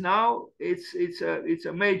it is now. It's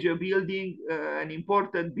a major building, an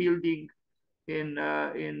important building in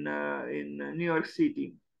New York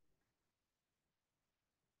City.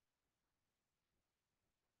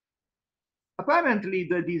 Apparently,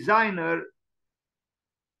 the designer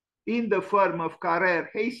in the firm of Carrere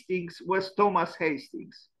Hastings was Thomas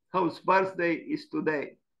Hastings, whose birthday is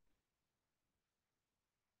today.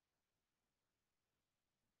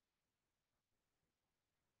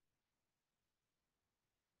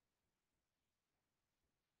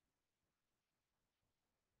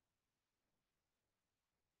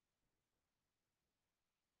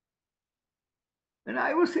 And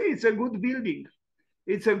I would say it's a good building.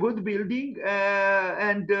 It's a good building,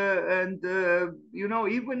 you know,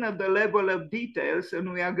 even at the level of details,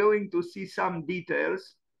 and we are going to see some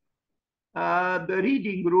details. The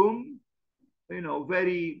reading room, you know,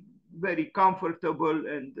 very comfortable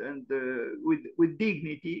and with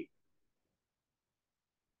dignity.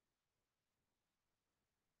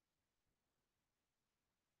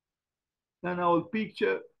 An old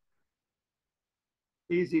picture,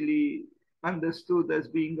 easily understood as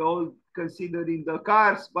being old, considering the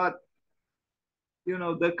cars, but you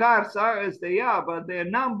know, the cars are as they are, but their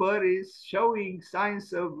number is showing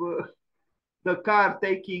signs of the car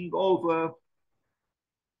taking over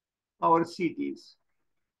our cities,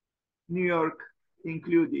 New York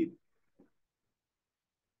included.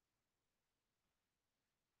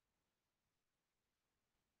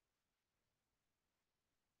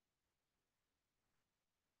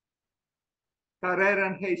 Carrera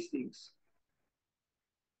and Hastings.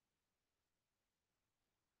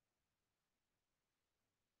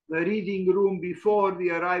 The reading room before the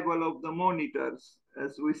arrival of the monitors,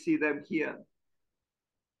 as we see them here.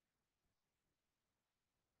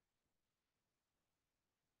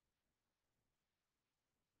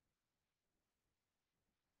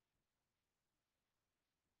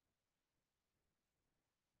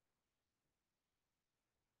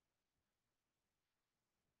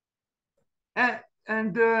 And,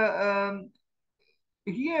 and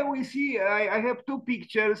here we see, I have two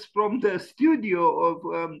pictures from the studio of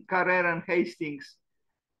Carrera and Hastings.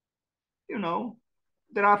 You know,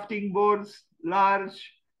 drafting boards,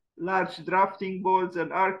 large drafting boards,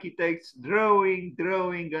 and architects drawing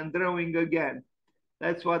and drawing again.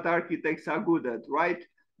 That's what architects are good at, right?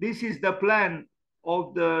 This is the plan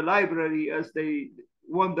of the library as they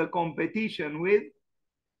won the competition with.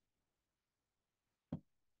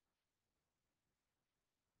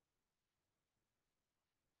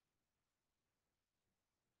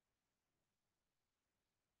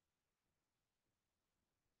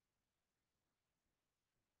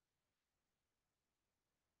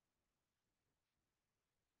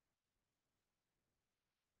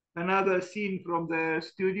 Another scene from the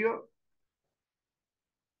studio.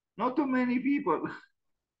 Not too many people,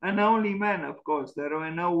 and only men, of course. There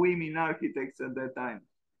were no women architects at that time.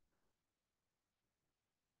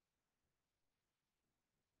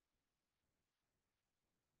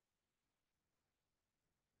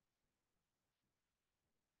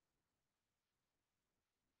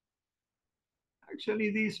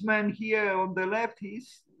 Actually, this man here on the left, he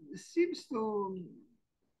seems to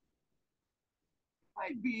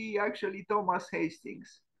might be actually Thomas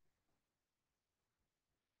Hastings.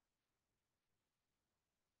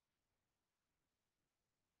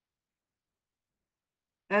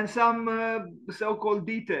 And some so-called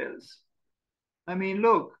details. I mean,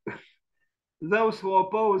 look, those who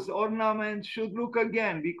oppose ornament should look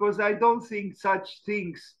again, because I don't think such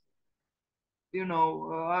things, you know,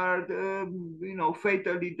 are, you know,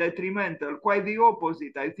 fatally detrimental. Quite the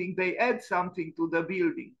opposite. I think they add something to the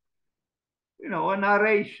building. You know, a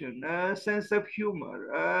narration, a sense of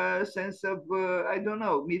humor, a sense of, I don't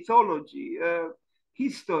know, mythology,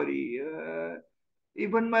 history,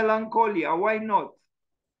 even melancholia. Why not?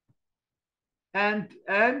 And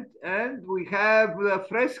we have the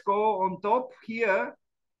fresco on top here,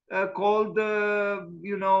 called,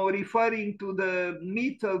 you know, referring to the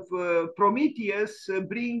myth of Prometheus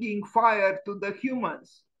bringing fire to the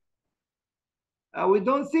humans. We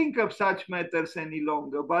don't think of such matters any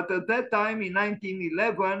longer, but at that time in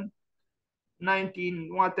 1911,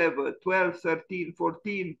 19 whatever, 12, 13,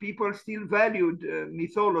 14, people still valued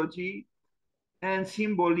mythology and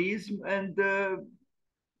symbolism, and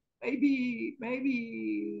maybe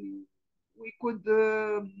we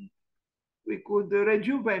could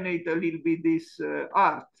rejuvenate a little bit this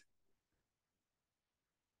art.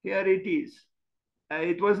 Here it is.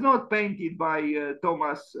 It was not painted by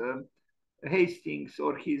Thomas Hastings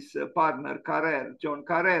or his partner Carrère, John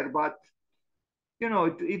Carrère, but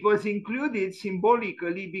it was included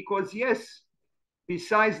symbolically because yes,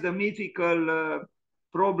 besides the mythical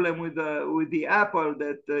problem with the apple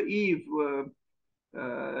that Eve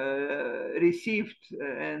received,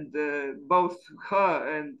 and both her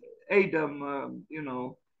and Adam,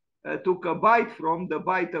 took a bite from the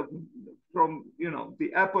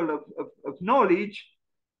apple of knowledge.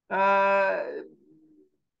 Uh,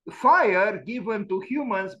 Fire given to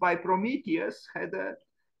humans by Prometheus had a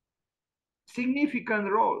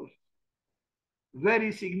significant role,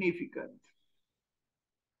 very significant.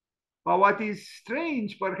 But what is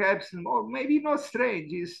strange, perhaps, or maybe not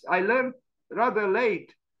strange, is I learned rather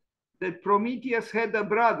late that Prometheus had a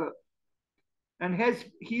brother, and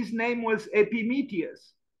his name was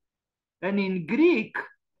Epimetheus. And in Greek,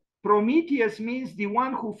 Prometheus means the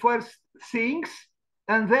one who first thinks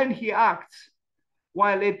and then he acts,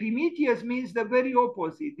 while Epimetheus means the very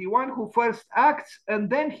opposite, the one who first acts and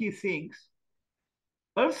then he thinks.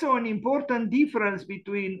 Also, an important difference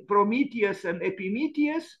between Prometheus and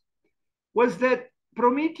Epimetheus was that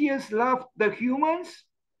Prometheus loved the humans,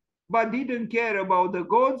 but didn't care about the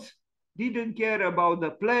gods, didn't care about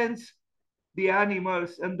the plants, the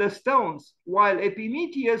animals, and the stones, while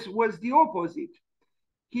Epimetheus was the opposite.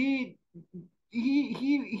 He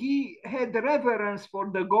had reverence for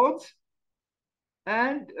the gods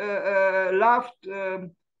and loved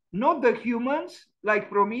not the humans like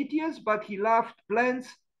Prometheus, but he loved plants,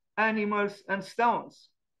 animals, and stones.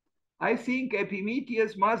 I think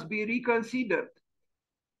Epimetheus must be reconsidered.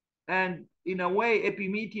 And in a way,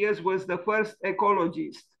 Epimetheus was the first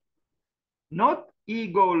ecologist, not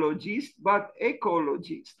egologist, but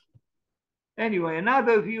ecologist. Anyway,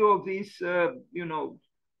 another view of this,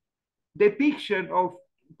 depiction of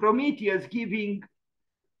Prometheus giving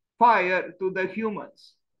fire to the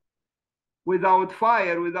humans. Without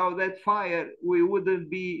that fire, we wouldn't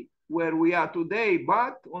be where we are today.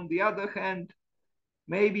 But on the other hand,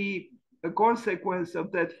 maybe a consequence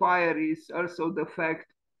of that fire is also the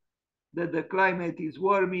fact that the climate is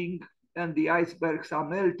warming and the icebergs are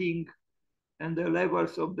melting and the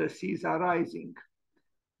levels of the seas are rising.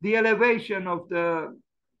 The elevation of the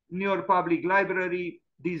New York Public Library,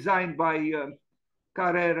 designed by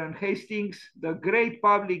Carrère and Hastings, the great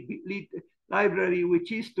public library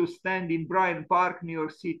which is to stand in Bryant Park, New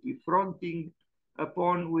York City, fronting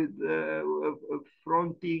upon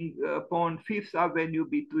Fifth Avenue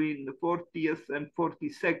between 40th and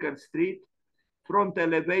 42nd Street, front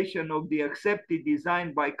elevation of the accepted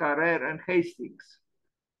design by Carrère and Hastings.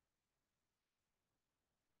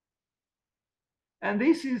 And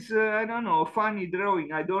this is, I don't know, a funny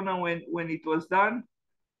drawing. I don't know when it was done.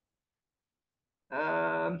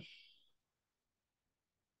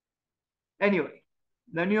 Anyway,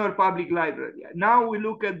 the New York Public Library. Now we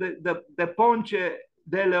look at the Ponce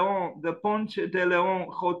de Leon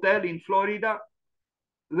Hotel in Florida.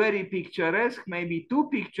 Very picturesque, maybe too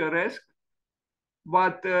picturesque.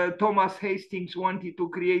 But Thomas Hastings wanted to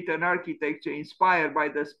create an architecture inspired by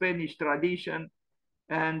the Spanish tradition,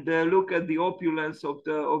 and look at the opulence of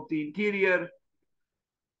the interior.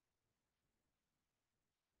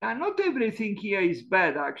 And not everything here is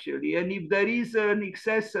bad, actually. And if there is an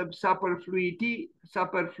excess of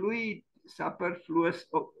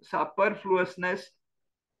superfluousness,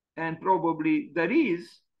 and probably there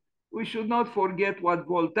is, we should not forget what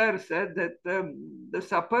Voltaire said, that the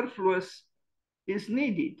superfluous is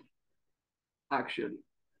needed, actually,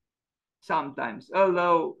 sometimes.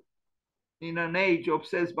 Although in an age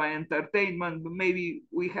obsessed by entertainment, maybe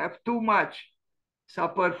we have too much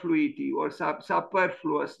superfluity or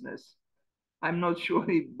superfluousness. I'm not sure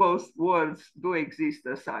if both words do exist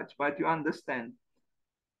as such, but you understand.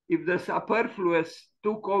 If the superfluous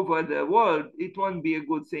took over the world, it won't be a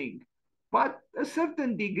good thing. But a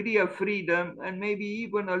certain degree of freedom and maybe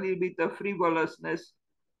even a little bit of frivolousness,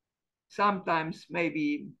 sometimes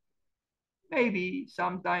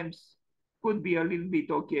sometimes could be a little bit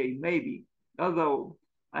okay, maybe. Although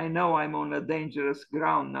I know I'm on a dangerous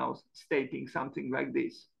ground now stating something like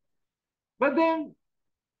this. But then,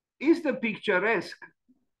 is the picturesque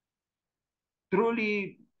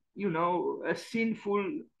truly, a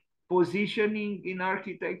sinful positioning in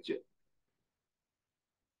architecture?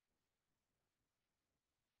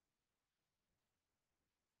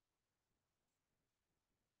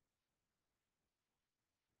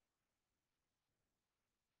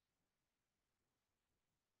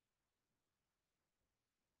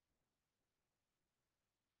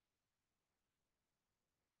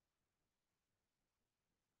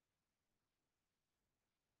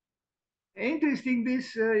 Interesting,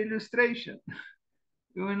 this illustration.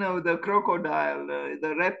 You know, the crocodile,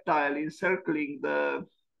 the reptile encircling the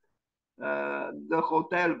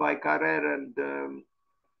hotel by Carrere and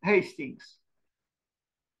Hastings.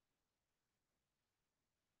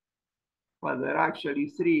 Well, there are actually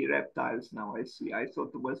three reptiles now, I see. I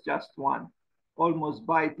thought it was just one, almost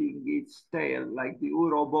biting its tail like the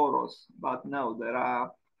Ouroboros. But no, there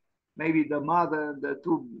are maybe the mother and the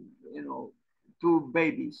two, you know, two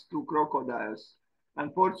babies, two crocodiles.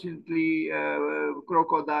 Unfortunately,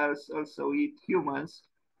 crocodiles also eat humans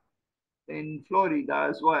in Florida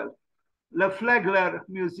as well. The Flagler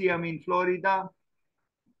Museum in Florida,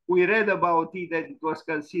 we read about it that it was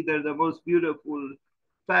considered the most beautiful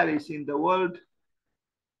palace in the world.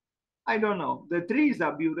 I don't know. The trees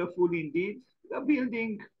are beautiful indeed. The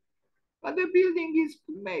building, but the building is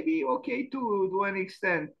maybe okay too to an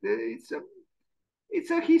extent. It's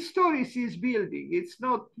a historicist building. It's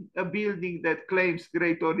not a building that claims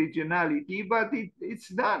great originality, but it's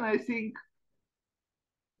done, I think,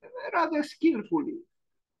 rather skillfully,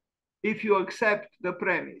 if you accept the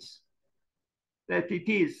premise that it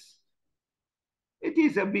is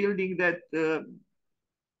a building that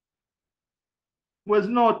was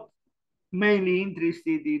not mainly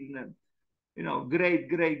interested in,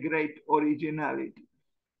 great originality.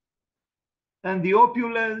 And the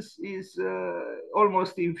opulence is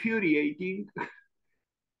almost infuriating.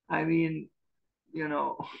 I mean, you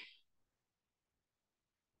know,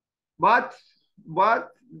 but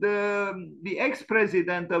the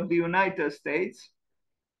ex-president of the United States,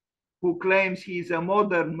 who claims he's a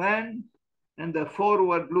modern man and a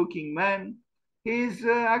forward-looking man, he's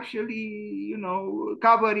actually,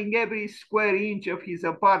 covering every square inch of his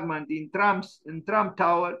apartment in Trump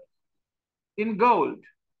Tower in gold.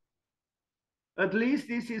 At least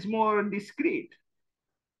this is more discreet.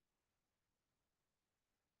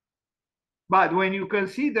 But when you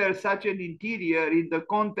consider such an interior in the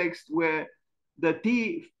context where the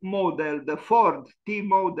T model, the Ford T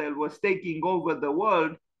model was taking over the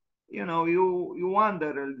world, you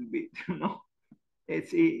wonder a little bit,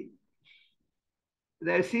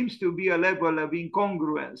 there seems to be a level of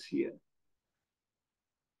incongruence here.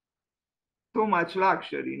 Too much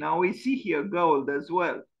luxury. Now we see here gold as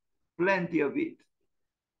well, plenty of it.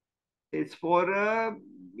 It's for,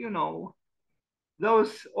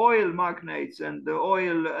 those oil magnates and the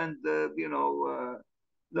oil and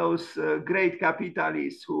those great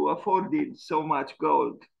capitalists who afforded so much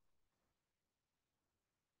gold.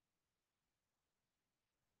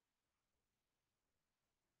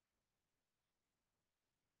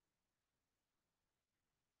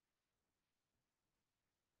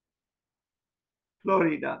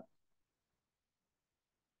 Florida.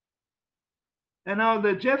 And now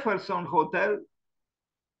the Jefferson Hotel,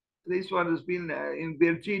 this one has been in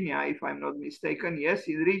Virginia, if I'm not mistaken. Yes,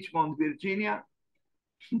 in Richmond, Virginia.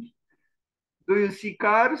 Do you see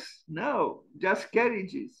cars? No, just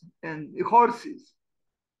carriages and horses.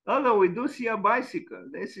 Although we do see a bicycle.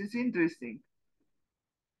 This is interesting.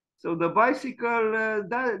 So the bicycle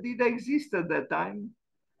did exist at that time.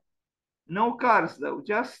 No cars though,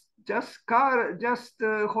 just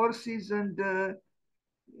horses and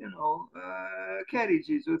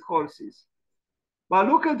carriages with horses. But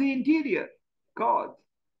look at the interior. God,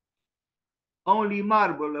 only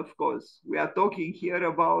marble, of course. We are talking here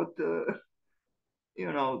about the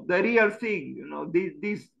real thing.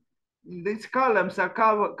 These columns are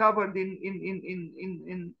covered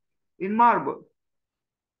in marble.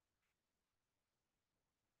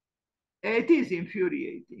 It is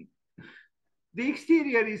infuriating. The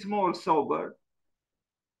exterior is more sober.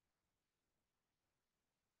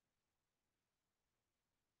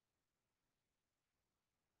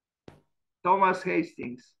 Thomas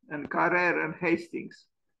Hastings and Carrere and Hastings.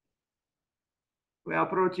 We are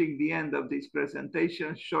approaching the end of this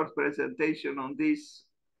presentation, short presentation on this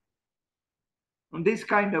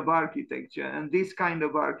kind of architecture and this kind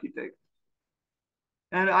of architect.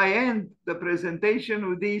 And I end the presentation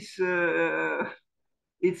with this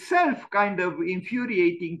itself kind of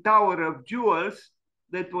infuriating tower of jewels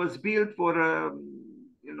that was built for a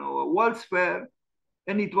World's Fair,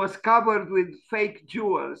 and it was covered with fake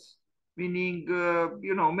jewels, meaning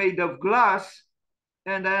made of glass.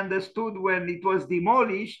 And I understood when it was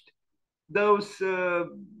demolished, those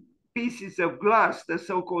pieces of glass, the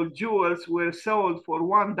so-called jewels, were sold for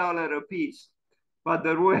 $1 a piece. But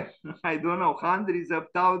there were, I don't know, hundreds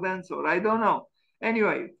of thousands, or I don't know.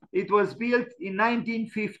 Anyway, it was built in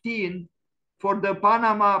 1915 for the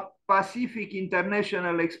Panama Pacific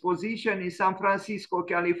International Exposition in San Francisco,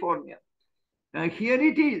 California. And here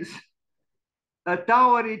it is, a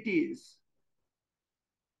tower it is.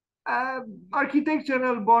 Uh,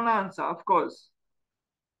 Architectural bonanza, of course.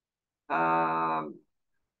 Uh,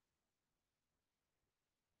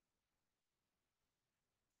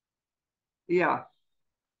 yeah,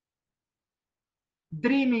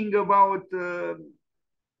 dreaming about a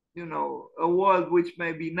world which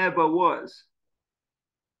maybe never was.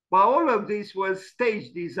 But all of this was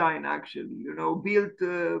stage design, actually. Built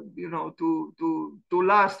to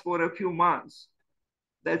last for a few months.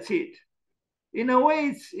 That's it. In a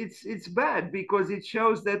way, it's bad because it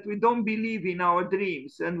shows that we don't believe in our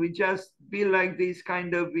dreams and we just be like this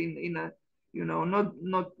kind of in a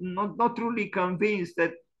not truly convinced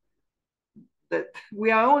that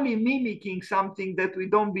we are only mimicking something that we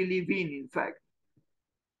don't believe in fact.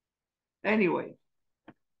 Anyway,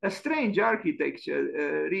 a strange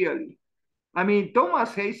architecture, really. I mean,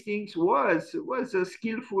 Thomas Hastings was a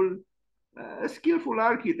skillful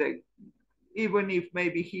architect, even if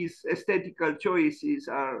maybe his aesthetical choices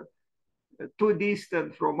are too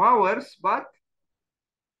distant from ours, but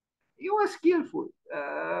he was skillful.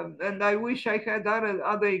 And I wish I had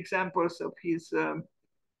other examples of his,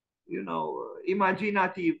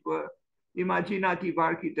 imaginative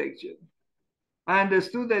architecture. I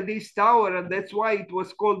understood that this tower, and that's why it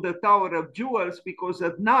was called the Tower of Jewels, because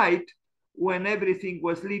at night, when everything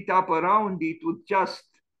was lit up around it, would just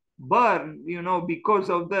burn, because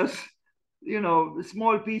of this,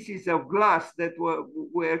 small pieces of glass that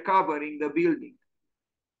were covering the building.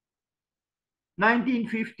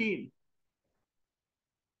 1915,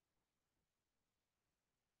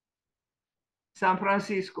 San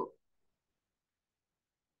Francisco,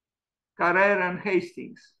 Carrera and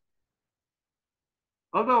Hastings.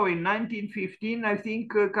 Although in 1915, I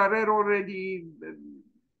think Carrera already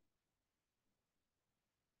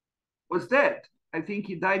was dead. I think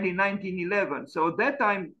he died in 1911. So at that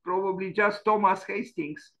time, probably just Thomas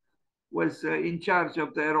Hastings was in charge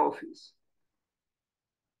of their office.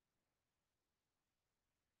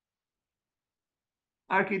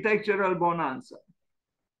 Architectural bonanza.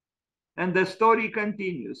 And the story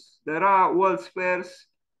continues. There are World's Fairs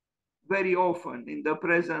very often in the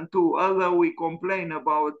present too, although we complain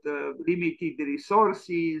about limited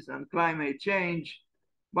resources and climate change,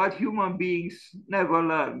 but human beings never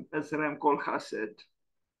learn, as Rem Koolhaas said,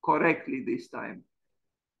 correctly this time.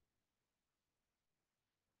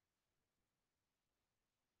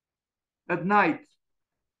 At night,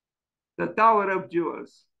 the Tower of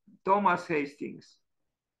Jewels, Thomas Hastings.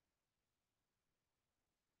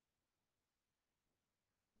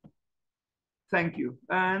 Thank you.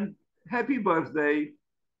 And happy birthday,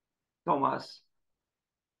 Thomas.